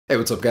Hey,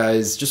 what's up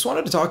guys? Just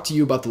wanted to talk to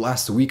you about the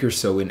last week or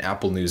so in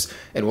Apple news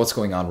and what's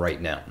going on right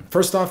now.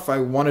 First off, I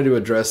wanted to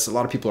address, a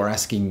lot of people are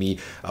asking me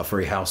for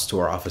a house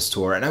tour, office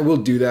tour, and I will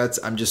do that.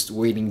 I'm just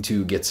waiting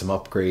to get some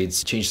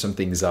upgrades, change some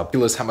things up.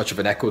 Realize how much of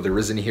an echo there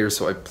is in here,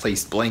 so I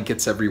placed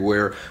blankets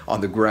everywhere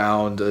on the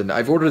ground, and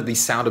I've ordered the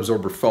sound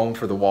absorber foam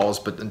for the walls,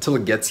 but until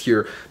it gets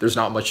here, there's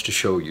not much to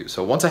show you.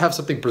 So once I have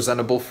something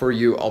presentable for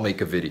you, I'll make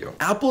a video.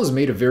 Apple has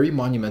made a very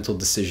monumental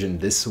decision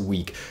this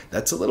week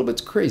that's a little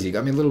bit crazy,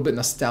 got me a little bit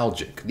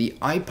nostalgic. The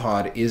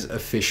iPod is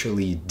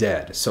officially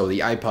dead. So the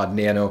iPod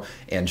Nano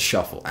and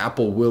Shuffle.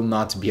 Apple will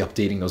not be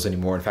updating those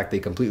anymore. In fact, they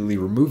completely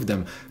removed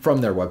them from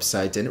their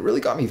website, and it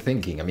really got me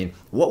thinking. I mean,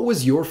 what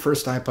was your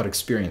first iPod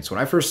experience? When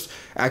I first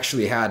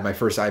actually had my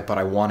first iPod,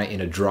 I won it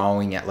in a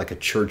drawing at like a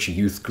church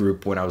youth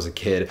group when I was a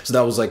kid. So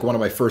that was like one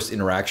of my first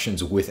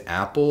interactions with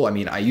Apple. I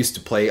mean, I used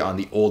to play on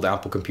the old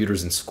Apple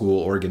computers in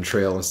school, Oregon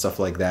Trail and stuff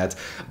like that,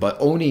 but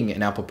owning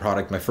an Apple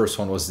product, my first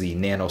one was the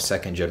Nano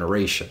second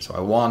generation. So I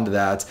won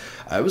that.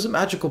 It was a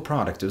magical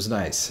product. It was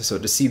nice. So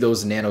to see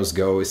those Nanos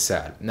go is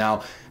sad.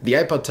 Now, the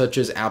iPod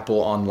Touches, Apple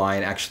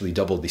Online actually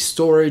doubled the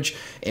storage,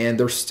 and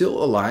they're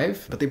still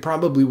alive, but they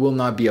probably will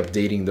not be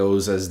updating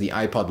those, as the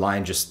iPod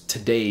line just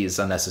today is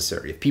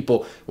unnecessary. If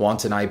people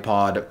want an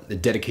iPod, a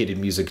dedicated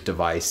music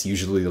device,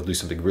 usually they'll do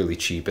something really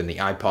cheap, and the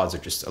iPods are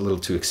just a little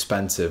too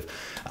expensive,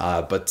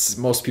 but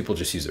most people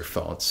just use their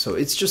phones. So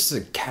it's just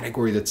a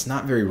category that's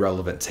not very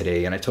relevant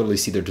today, and I totally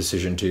see their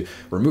decision to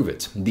remove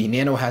it. The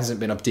Nano hasn't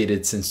been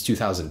updated since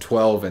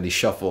 2012, and the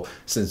Shuffle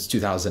since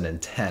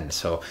 2010.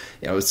 So,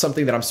 it's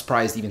something that I'm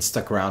surprised even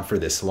stuck around for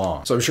this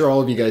long. So I'm sure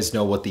all of you guys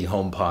know what the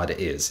HomePod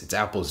is. It's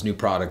Apple's new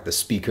product, the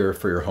speaker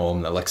for your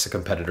home, the Alexa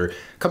competitor,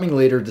 coming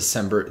later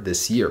December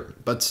this year.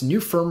 But new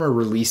firmware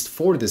released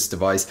for this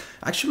device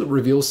actually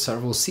reveals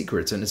several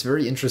secrets, and it's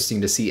very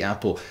interesting to see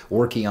Apple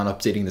working on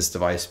updating this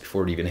device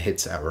before it even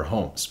hits our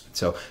homes.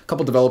 So a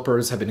couple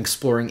developers have been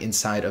exploring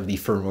inside of the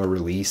firmware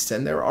released,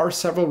 and there are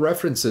several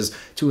references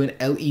to an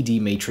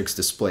LED matrix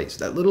display.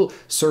 So that little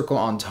circle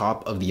on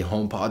top of the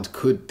HomePod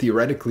could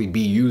theoretically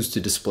be used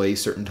to display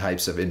certain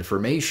types of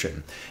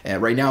information.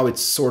 And right now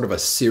it's sort of a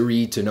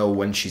Siri to know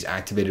when she's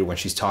activated, when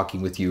she's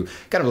talking with you,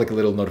 kind of like a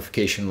little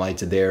notification light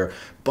there.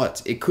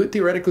 But it could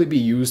theoretically be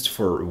used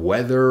for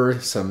weather,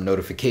 some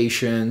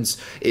notifications.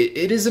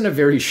 It isn't a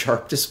very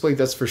sharp display,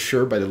 that's for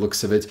sure, by the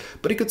looks of it,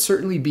 but it could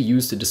certainly be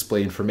used to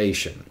display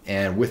information.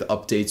 And with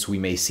updates, we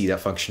may see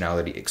that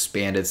functionality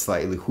expanded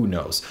slightly, who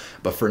knows.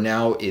 But for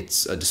now,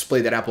 it's a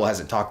display that Apple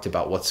hasn't talked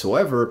about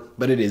whatsoever,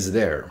 but it is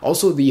there.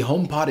 Also, the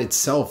HomePod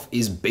itself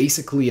is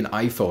basically an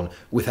iPhone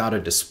without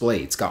a display.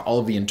 It's got all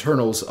of the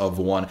internals of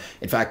one.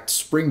 In fact,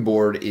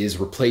 Springboard is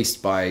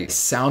replaced by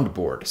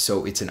Soundboard.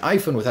 So it's an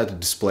iPhone without a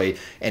display,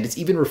 and it's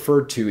even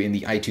referred to in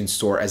the iTunes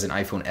store as an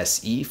iPhone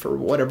SE for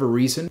whatever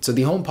reason. So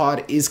the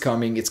HomePod is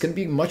coming. It's going to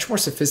be much more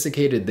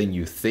sophisticated than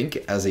you think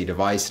as a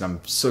device, and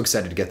I'm so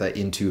excited to get that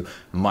into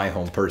my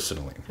home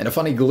personally. And a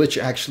funny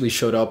glitch actually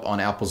showed up on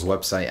Apple's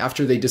website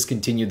after they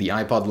discontinued the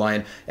iPod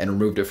line and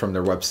removed it from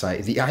their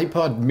website. The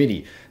iPod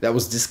mini that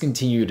was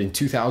discontinued in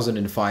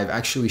 2005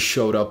 actually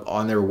showed up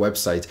on their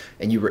website,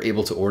 and you were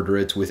able to order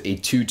it with a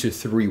 2 to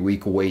 3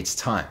 week wait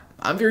time.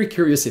 I'm very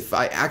curious, if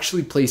I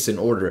actually place an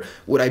order,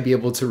 would I be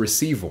able to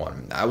receive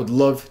one? I would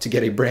love to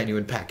get a brand new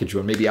and packaged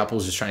one. Maybe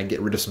Apple's just trying to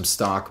get rid of some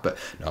stock, but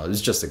no, it's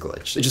just a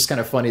glitch. It's just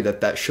kind of funny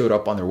that that showed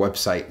up on their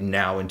website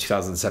now in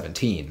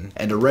 2017.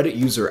 And a Reddit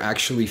user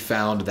actually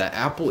found that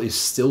Apple is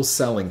still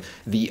selling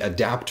the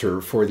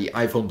adapter for the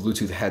iPhone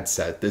Bluetooth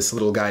headset. This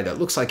little guy that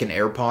looks like an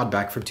AirPod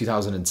back from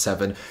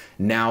 2007,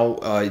 now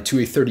to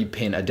a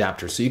 30-pin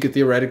adapter. So you could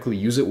theoretically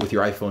use it with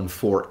your iPhone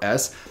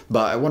 4S,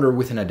 but I wonder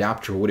with an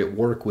adapter, would it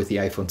work with the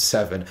iPhone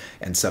 7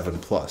 and 7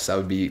 Plus? That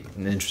would be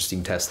an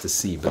interesting test to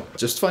see. But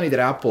just funny that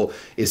Apple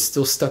is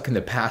still stuck in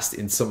the past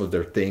in some of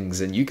their things,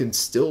 and you can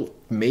still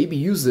maybe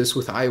use this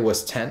with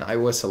iOS 10,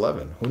 iOS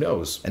 11, who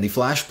knows? And the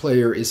Flash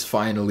player is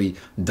finally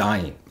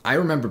dying. I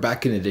remember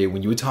back in the day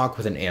when you would talk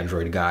with an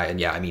Android guy,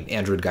 and yeah, I mean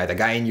Android guy, the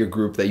guy in your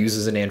group that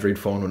uses an Android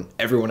phone when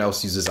everyone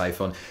else uses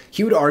iPhone,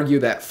 he would argue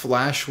that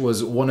Flash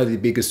was one of the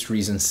biggest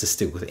reasons to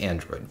stick with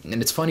Android.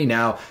 And it's funny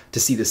now to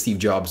see that Steve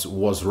Jobs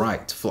was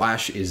right.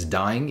 Flash is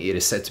dying. It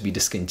is set to be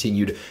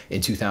discontinued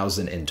in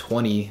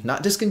 2020.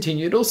 Not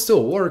discontinued, it'll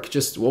still work,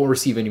 just won't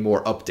receive any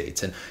more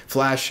updates. And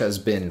Flash has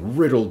been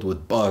riddled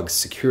with bugs,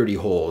 security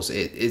holes.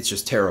 It's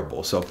just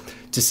terrible. So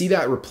to see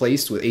that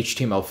replaced with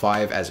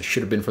HTML5 as it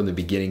should have been from the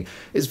beginning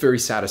is very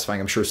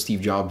satisfying. I'm sure Steve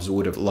Jobs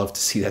would have loved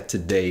to see that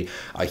today.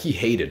 He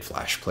hated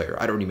Flash Player.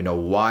 I don't even know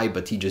why,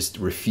 but he just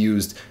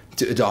refused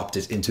to adopt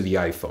it into the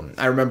iPhone.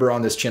 I remember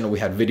on this channel we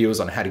had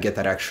videos on how to get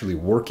that actually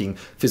working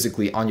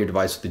physically on your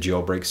device with the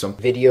jailbreak. So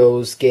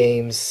videos,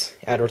 games,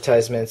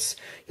 advertisements,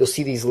 you'll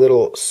see these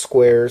little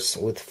squares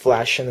with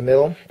Flash in the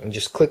middle, and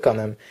just click on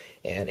them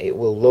and it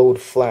will load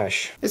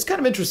Flash. It's kind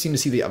of interesting to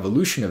see the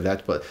evolution of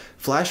that, but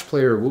Flash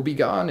Player will be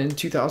gone in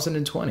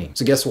 2020.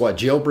 So guess what?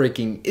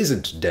 Jailbreaking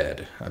isn't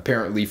dead,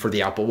 apparently for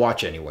the Apple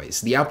Watch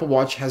anyways. The Apple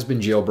Watch has been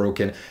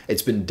jailbroken.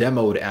 It's been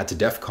demoed at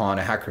DEF CON,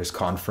 a hackers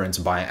conference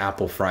by an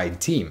Apple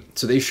Fried team.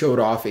 So they showed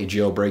off a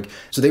jailbreak.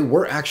 So they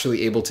were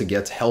actually able to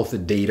get health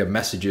data,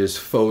 messages,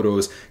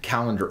 photos,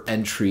 calendar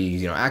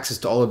entries, access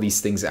to all of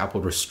these things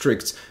Apple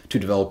restricts to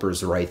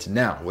developers right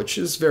now, which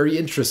is very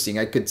interesting.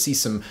 I could see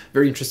some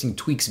very interesting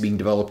tweaks being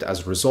developed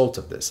as a result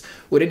of this.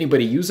 Would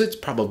anybody use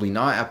it? Probably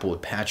not. Apple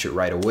would patch it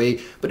right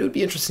away, but it would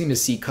be interesting to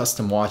see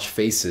custom watch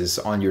faces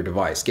on your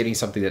device, getting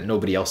something that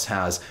nobody else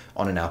has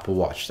on an Apple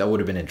Watch. That would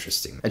have been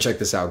interesting. And check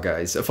this out,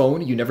 guys. A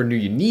phone you never knew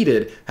you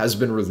needed has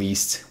been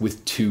released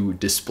with 2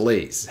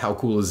 displays. How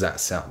cool does that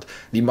sound?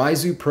 The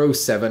Meizu Pro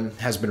 7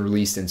 has been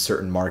released in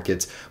certain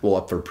markets. Well,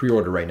 up for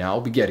pre-order right now.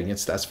 I'll be getting it,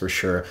 that's for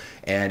sure.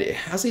 And it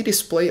has a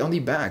display on the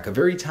back, a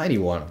very tiny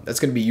one. That's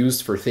going to be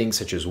used for things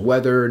such as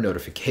weather,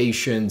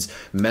 notifications,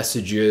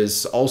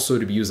 messages, also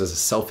to be used as a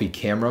selfie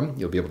camera.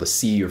 You'll be able to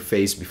see your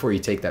face before you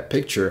take that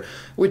picture,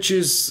 which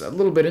is a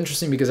little bit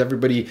interesting because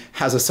everybody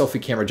has a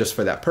selfie camera just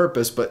for that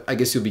purpose, but I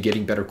guess you'll be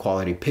getting better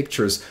quality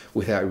pictures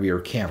with that rear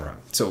camera.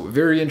 So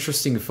very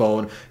interesting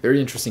phone,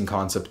 very interesting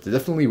concept.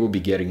 Definitely will be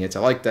getting it. I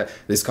like that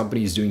this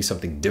company is doing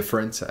something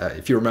different.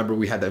 If you remember,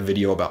 we had that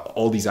video about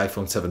all these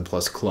iPhone 7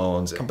 Plus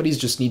clones. Companies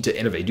just need to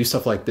innovate, do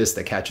stuff like this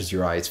that catches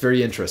your eye. It's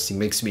very interesting,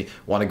 makes me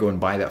want to go and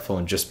buy that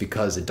phone just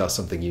because it does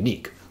something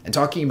unique. And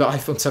talking about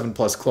iPhone 7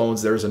 Plus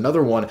clones, there's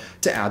another one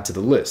to add to the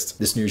list.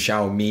 This new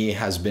Xiaomi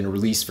has been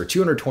released for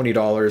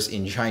 $220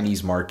 in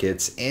Chinese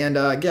markets, and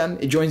again,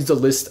 it joins the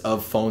list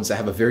of phones that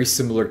have a very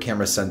similar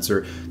camera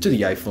sensor to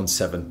the iPhone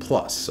 7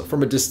 Plus. So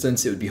from a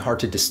distance, it would be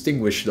hard to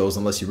distinguish those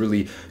unless you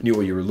really knew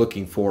what you were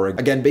looking for.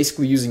 Again,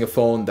 basically using a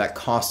phone that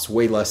costs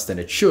way less than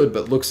it should,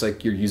 but looks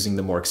like you're using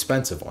the more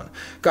expensive one.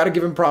 Gotta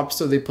give them props,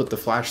 so they put the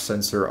flash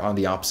sensor on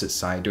the opposite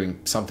side, doing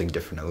something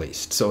different at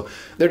least. So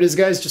there it is,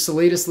 guys, just the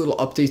latest little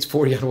updates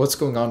for you on what's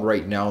going on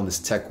right now in this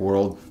tech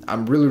world.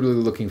 I'm really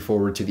looking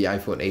forward to the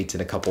iPhone 8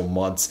 in a couple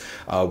months.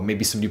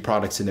 Maybe some new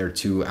products in there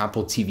too.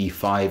 Apple TV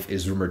 5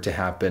 is rumored to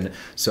happen,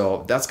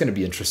 so that's going to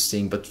be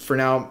interesting. But for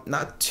now,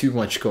 not too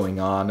much going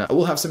on.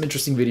 We'll have some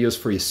interesting videos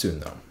for you soon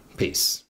though. Peace.